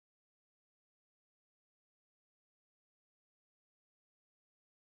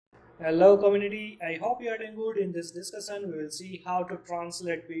Hello community, I hope you are doing good. In this discussion we will see how to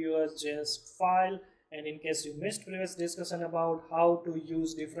translate POS file, and in case you missed previous discussion about how to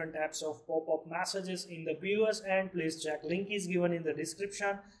use different types of pop-up messages in the POS, and please check, link is given in the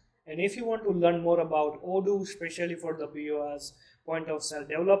description. And if you want to learn more about Odoo, especially for the POS point of sale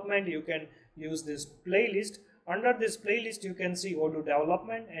development, you can use this playlist. Under this playlist you can see Odoo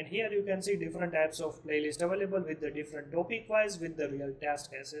development, and here you can see different types of playlist available with the different topic wise with the real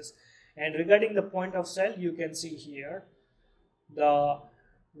test cases. And regarding the point of sale, you can see here the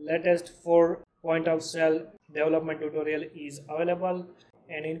latest 4 point of sale development tutorial is available.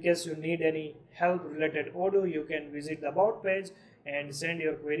 And in case you need any help related Odoo, you can visit the about page and send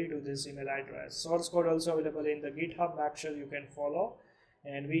your query to this email address. Source code also available in the GitHub, make sure you can follow.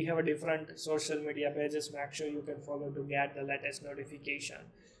 And we have a different social media pages, make sure you can follow to get the latest notification.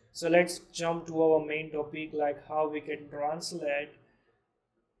 So let's jump to our main topic, like how we can translate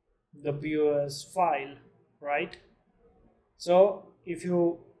the POS file, right? So if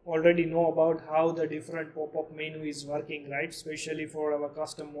you already know about how the different pop-up menu is working, right, especially for our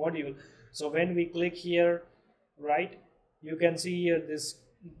custom module. So when we click here, right, you can see here this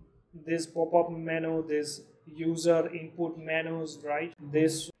pop-up menu, this user input menus, right,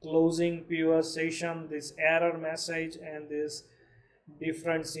 this closing POS session, this error message, and this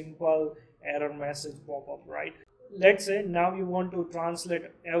different simple error message pop-up, right? Let's say now you want to translate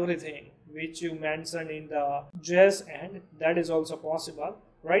everything which you mentioned in the JS, and that is also possible.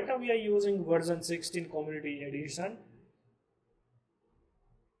 Right now we are using version 16 community edition.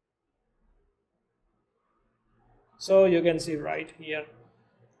 So you can see right here.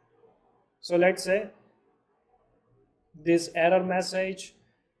 So let's say this error message,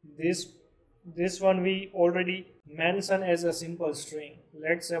 this one we already mentioned as a simple string.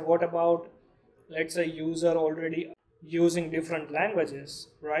 Let's say what about, let's say user already using different languages,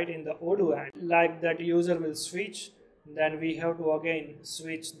 right, in the Odoo end, like that user will switch, then we have to again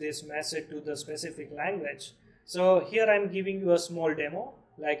switch this message to the specific language. So here I'm giving you a small demo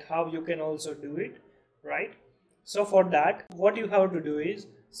like how you can also do it, right? So for that, what you have to do is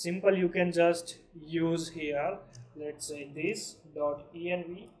simple, you can just use here, let's say this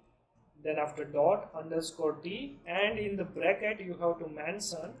 .env, then after ._t, and in the bracket you have to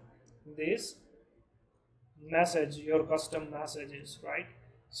mention this message, your custom messages, right?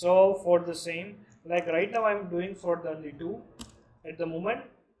 So for the same, like right now I'm doing for the only 2 at the moment.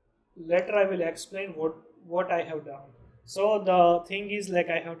 Later I will explain what I have done. So the thing is, like,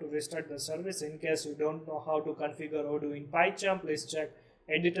 I have to restart the service. In case you don't know how to configure Odoo in PyCharm, please check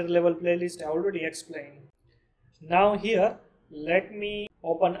editor level playlist, I already explained. Now here let me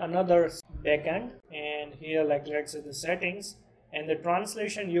open another backend, and here, like, let's say the settings and the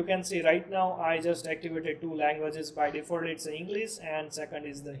translation. You can see right now I just activated 2 languages. By default it's English and second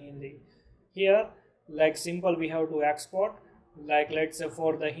is the Hindi. Here, like, simple, we have to export. Like, let's say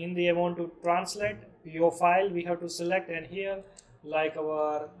for the Hindi I want to translate PO file, we have to select, and here like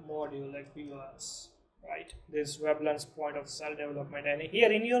our module like POS, right, this WebLearns point of sale development. And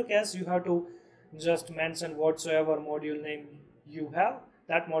here in your case you have to just mention whatsoever module name you have,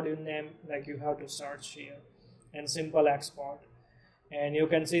 that module name, like, you have to search here and simple export. And you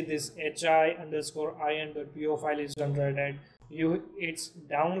can see this hi_in.po file is generated. It's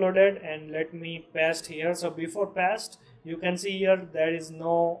downloaded, and let me paste here. So before paste, you can see here there is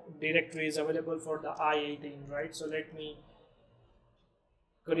no directories available for the i18, right? So let me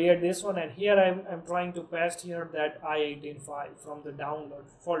create this one, and here I'm trying to paste here that i18 file from the download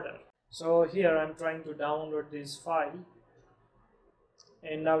folder. So here I'm trying to download this file,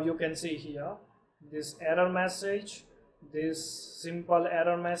 and now you can see here this error message, this simple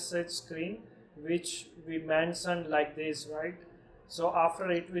error message screen which we mentioned like this, right? So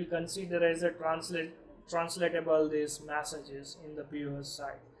after it will consider as a translatable these messages in the POS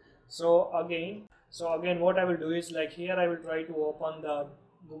side. So again what I will do is, like, here I will try to open the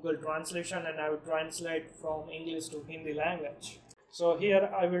Google translation and I will translate from English to Hindi language. So here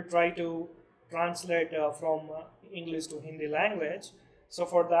I will try to translate from English to Hindi language. So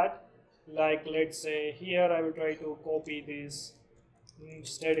for that, like, let's say here I will try to copy this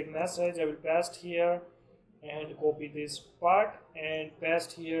static message. I will paste here and copy this part and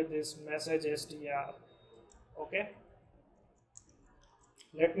paste here this message str. Okay,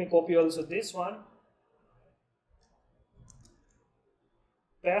 let me copy also this one,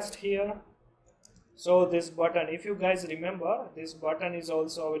 paste here. So this button, if you guys remember, this button is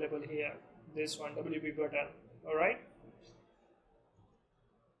also available here, this one, WP button. All right,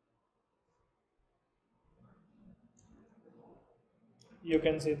 you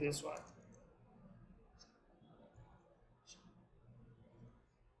can see this one.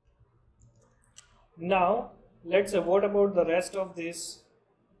 Now let's say what about the rest of these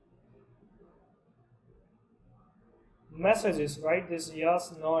messages, right? This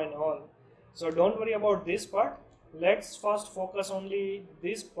yes, no and all. So don't worry about this part. Let's first focus only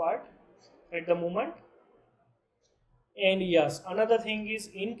this part at the moment. And yes, another thing is,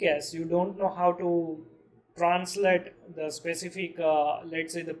 in case you don't know how to translate the specific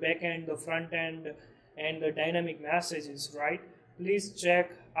let's say the back end, the front end and the dynamic messages, right? Please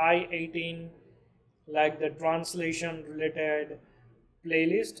check I-18, like the translation related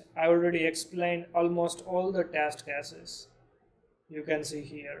playlist. I already explained almost all the test cases, you can see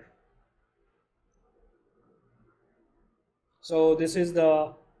here. So this is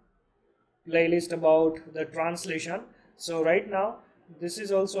the playlist about the translation. So right now this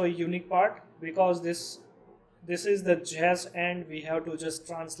is also a unique part, because this is the jazz and we have to just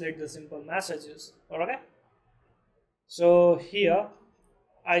translate the simple messages. Okay, so here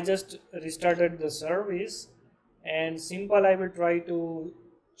I just restarted the service, and simple I will try to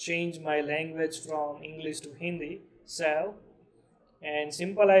change my language from English to Hindi, save, and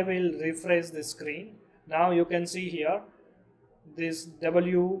simple I will refresh the screen. Now you can see here this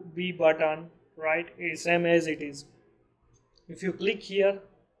WB button, right, is same as it is. If you click here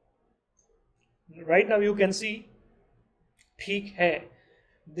right now, you can see theek hai,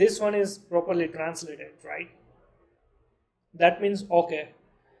 this one is properly translated, right? That means okay.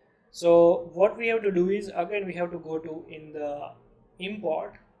 So what we have to do is, again we have to go to in the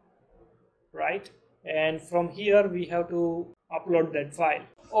import, right, and from here we have to upload that file,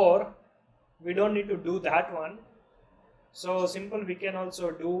 or we don't need to do that one. So simple, we can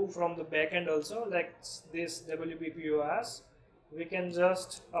also do from the backend also, like this WP POS, we can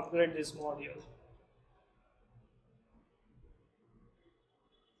just upgrade this module.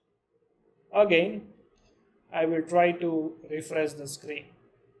 Again I will try to refresh the screen.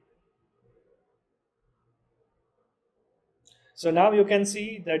 So now you can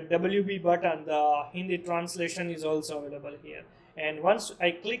see that WB button, the Hindi translation is also available here. And once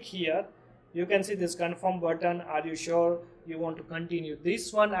I click here, you can see this confirm button. Are you sure you want to continue?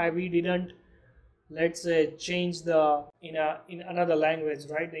 This one we didn't, let's say, change the in another language,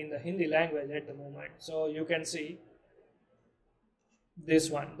 right? In the Hindi language at the moment. So you can see this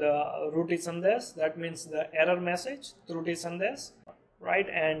one, the Ruti Sandesh, that means the error message, Truti Sandesh, right?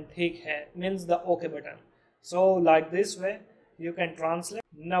 And theek hai means the OK button. So like this way you can translate.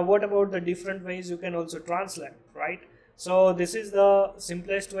 Now what about the different ways you can also translate, right? So this is the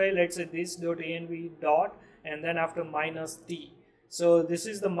simplest way. Let's say this.env dot and then after minus t. So this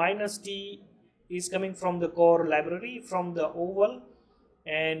is the minus t is coming from the core library, from the oval,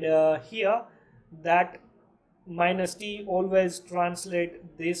 and here that minus t always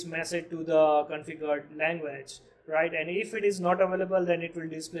translate this message to the configured language, right? And if it is not available, then it will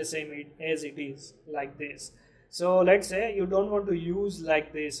display same as it is, like this. So let's say you don't want to use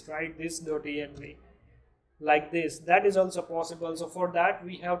like this, right, this.env like this, that is also possible. So for that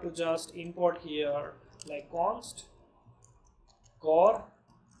we have to just import here like const core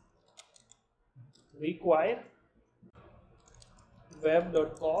require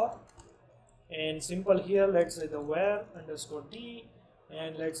web.core, and simple here let's say the where underscore t,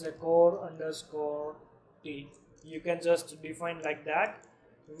 and let's say core underscore t. You can just define like that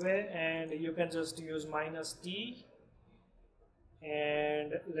way, and you can just use minus t,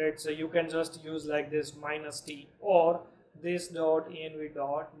 and let's say you can just use like this minus t, or this dot env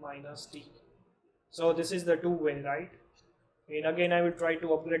dot minus t. So this is the two way, right? And again I will try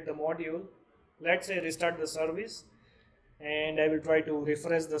to upgrade the module. Let's say restart the service, and I will try to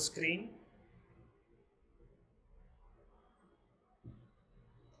refresh the screen.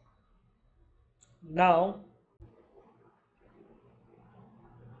 Now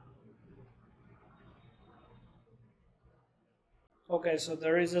okay, so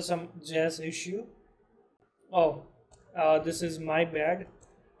there is some jazz issue. Oh, this is my bad.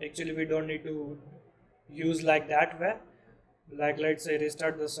 Actually we don't need to use like that way. Like let's say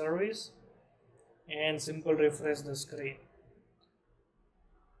restart the service and simple refresh the screen.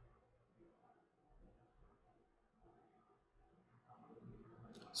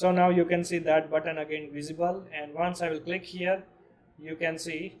 So now you can see that button again visible, and once I will click here, you can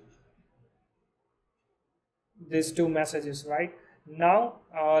see these two messages, right? Now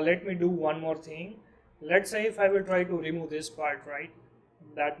let me do one more thing. Let's say if I will try to remove this part, right,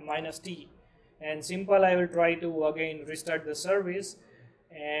 that minus t, and simple I will try to again restart the service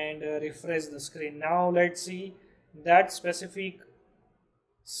and refresh the screen. Now let's see that specific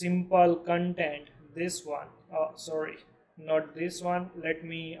simple content, this one, oh sorry, not this one. Let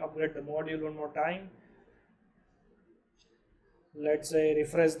me upgrade the module one more time. Let's say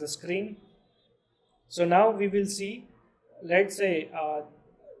refresh the screen. So now we will see, let's say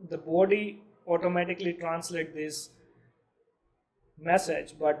the body automatically translate this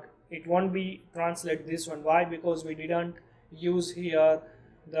message, but it won't be translate this one. Why? Because we didn't use here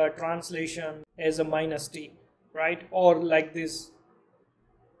the translation as a -t, right? Or like this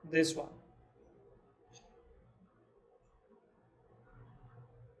one.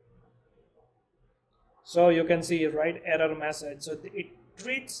 So you can see, right, error message. So it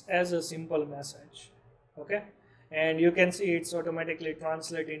treats as a simple message, okay? And you can see it's automatically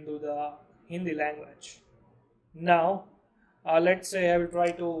translate into the Hindi language. Now, let's say I will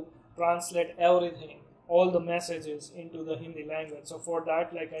try to translate everything, all the messages into the Hindi language. So for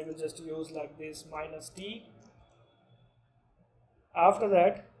that, like I will just use like this -t. After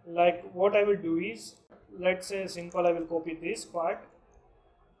that, like what I will do is, let's say simple, I will copy this part.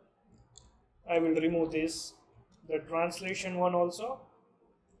 I will remove this, the translation one also.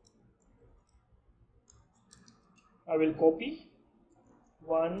 I will copy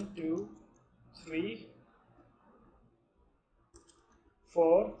 1, 2, 3,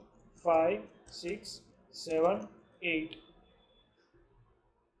 4, 5, 6, 7, 8.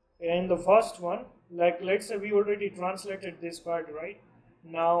 And the first one, like let's say we already translated this part, right?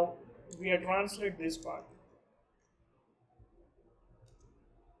 Now we are translate this part.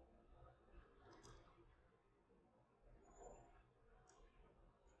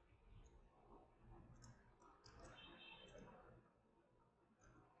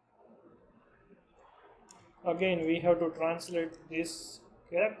 Again, we have to translate these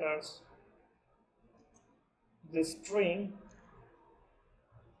characters, this string.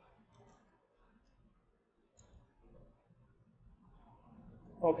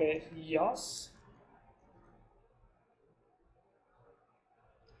 Okay, yes.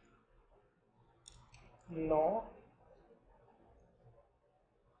 No.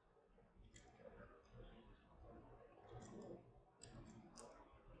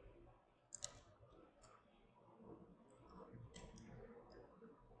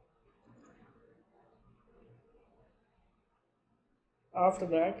 After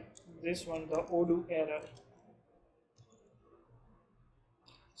that, this one, the Odoo error.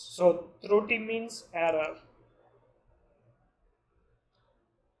 So Troti means error.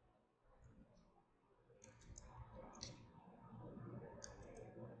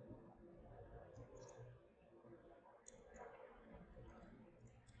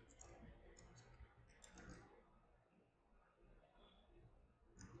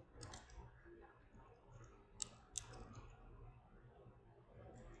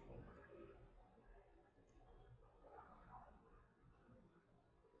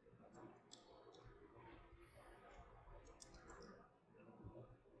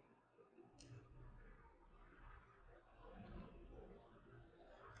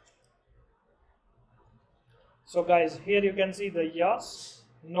 So guys, here you can see the yes.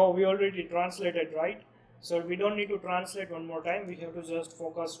 No, we already translated, right? So we don't need to translate one more time. We have to just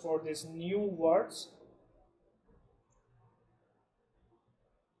focus for these new words.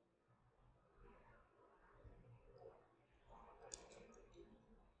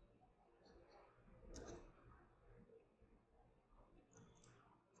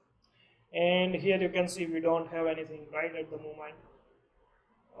 And here you can see we don't have anything right at the moment.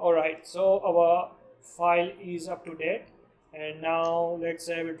 Alright, so our file is up to date, and now let's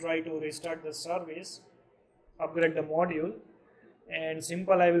say we'll try to restart the service, upgrade the module, and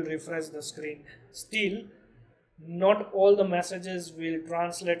simple I will refresh the screen. Still, not all the messages will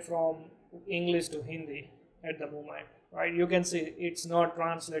translate from English to Hindi at the moment, right? You can see it's not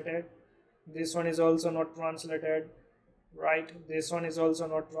translated. This one is also not translated, right? This one is also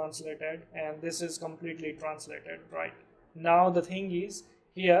not translated, and this is completely translated, right? Now the thing is,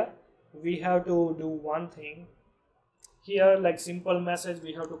 here we have to do one thing. Here, like simple message,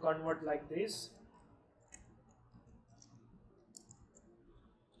 we have to convert like this.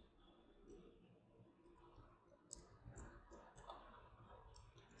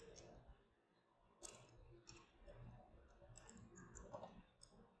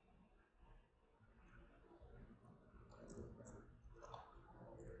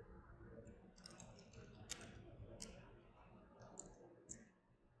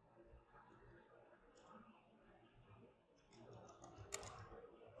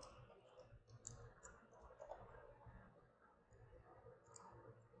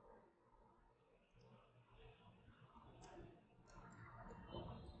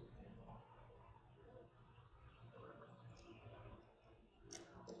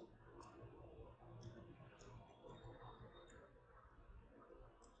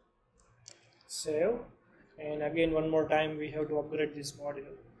 Save, and again one more time we have to upgrade this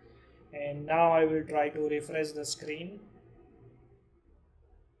module. And now I will try to refresh the screen.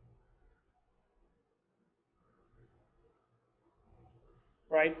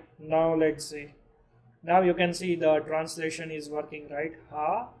 Right, now let's see. Now you can see the translation is working, right?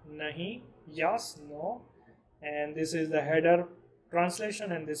 Ha, nahi, yes, no. And this is the header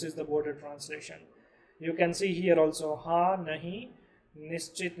translation and this is the border translation. You can see here also ha, nahi,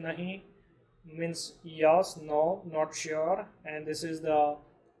 nischit nahi means yes, no, not sure, and this is the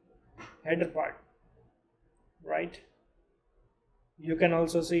header part, right? You can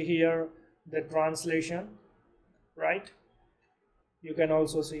also see here the translation, right? You can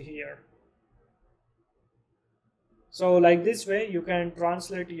also see here. So like this way you can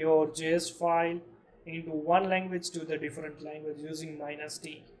translate your JS file into one language to the different language using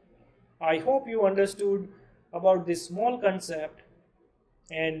 -t. I hope you understood about this small concept,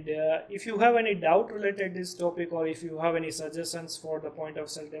 and if you have any doubt related to this topic, or if you have any suggestions for the point of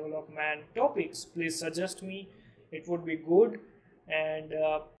sale development topics, please suggest me. It would be good. And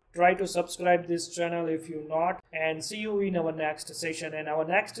try to subscribe this channel if you not, and see you in our next session. And our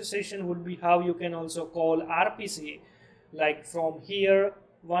next session would be how you can also call RPC. Like from here,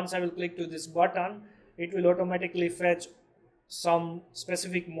 once I will click to this button, it will automatically fetch some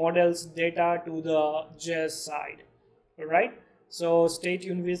specific models data to the JS side. All right, so stay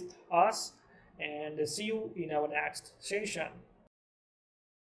tuned with us and see you in our next session.